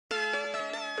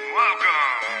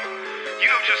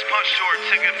have just punched your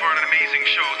ticket for an amazing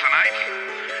show tonight.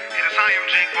 It is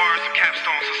iamjakebars, the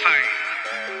Capstone Society.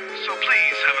 So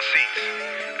please have a seat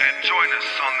and join us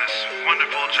on this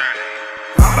wonderful journey.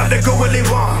 I'm about to go Willy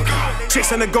Wonka,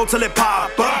 chasing the gold till it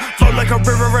pop up, flow like a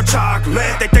river of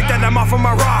chocolate. They think that I'm off of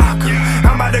my rock.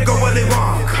 I'm about to go Willy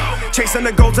Wonka, chasing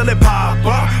the gold till it pop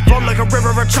up, flow like a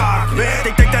river of chocolate.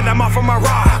 They think that I'm off of my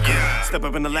rock. Step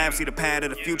up in the lab, see the pad of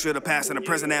the future, the past and the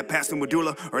present, that past and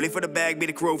medulla. Early for the bag, be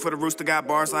the crew for the rooster. Got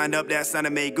bars lined up, that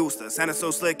sounded made gooster. Sounded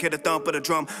so slick, hit the thump of the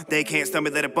drum. They can't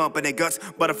stomach, let it bump in their guts.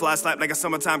 Butterflies slap like a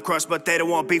summertime crush, but they don't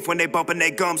want beef when they bumpin'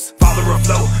 their gums. Father of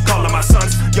flow, calling my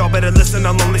sons. Y'all better listen,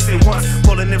 I'll only say once.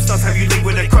 Pulling them stunts, have you leave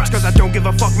with a crutch? Cause I don't give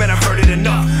a fuck, man, I've heard it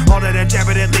enough. All of that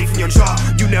jabber that leak from your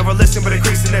jaw. You never listen, but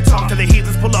increasing their talk. Till the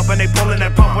heathens pull up and they pullin'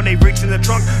 that pump. When they reach in the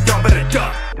trunk, y'all better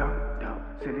duck.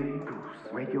 Silly goose,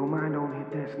 wake your mind, don't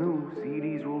hit that snooze. See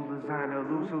these rules designed to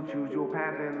lose, so choose your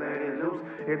path and let it loose.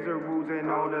 It's the rules and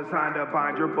all designed to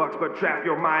bind your bucks, but trap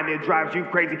your mind, it drives you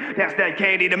crazy. That's that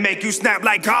candy to make you snap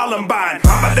like Columbine.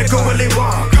 I'm about to go Willy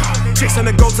Wonka, chasing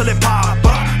the gold till it pop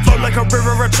up, flow like a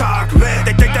river of chocolate.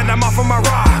 They think that I'm off of my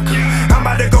rock. I'm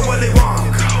about to go Willy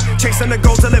Wonka, chasing the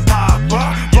gold till it pop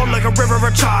up, flow like a river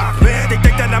of chocolate. They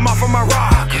think that I'm off of my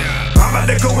rock. I'm about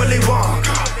to go Willy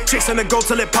Wonka, chasing the gold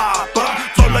till it pop up,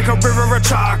 flow like a river of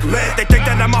chocolate. They think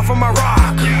that I'm off of my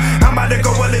rock. I'm about to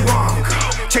go Willy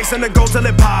Wonka, chasing the gold till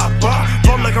it pop up,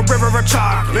 flow like a river of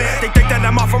chocolate. They think that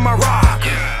I'm off of my rock.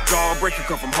 Jawbreaker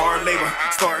come from hard labor,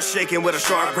 start shaking with a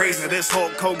sharp razor. This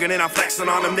Hulk Hogan and I'm flexing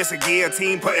on him. This a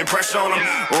guillotine putting pressure on him.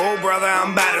 Oh brother,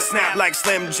 I'm about to snap like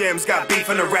Slim Jim's got beef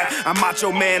in the rap. I'm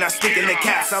macho man, I stick in the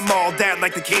caps. I'm all that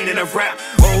like the king of rap.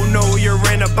 Oh no, you're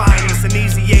in a bind. It's an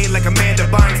easy A like Amanda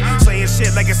Bynes, saying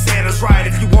shit like it's Santa's ride.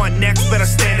 If you want next, better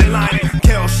stand in line.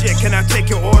 Kill shit, can I take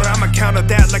your order? I'ma counter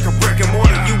that like a brick and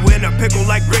mortar. You in a pickle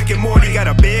like Rick and Morty. Got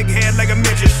a big head like a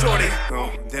midget shorty.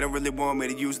 Oh, they don't really want me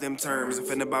to use them terms.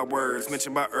 Offended by words,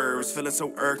 mentioned by herbs. Feeling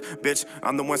so irked, bitch,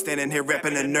 I'm the one standing here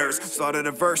repping the nerves. Started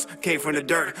a verse, came from the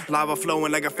dirt. Lava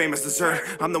flowing like a famous dessert.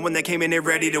 I'm the one that came in here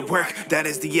ready to work. That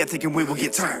is the ethic and we will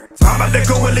get turned. I'm about to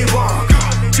go Willy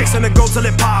Wonka, chasing the gold till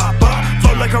it pop up,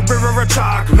 flow like a river of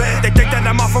chocolate. They think that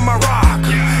I'm off of my rock.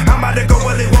 I'm about to go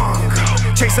Willy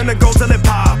Wonka, chasing the gold till it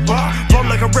pop up, flow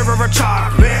like a river of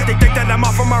chocolate. They think that I'm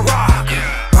off of my rock.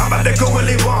 I'm about to go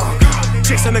Willy Wonka,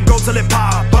 chasing the gold till it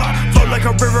pop up, flow like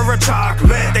a river of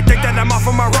chocolate. They think that I'm off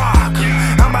of my rock.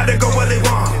 I'm about to go Willy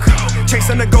Wonka,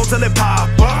 chasing the gold till it pop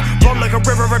up, flow like a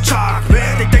river of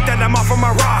chocolate. They think that I'm off of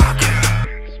my rock.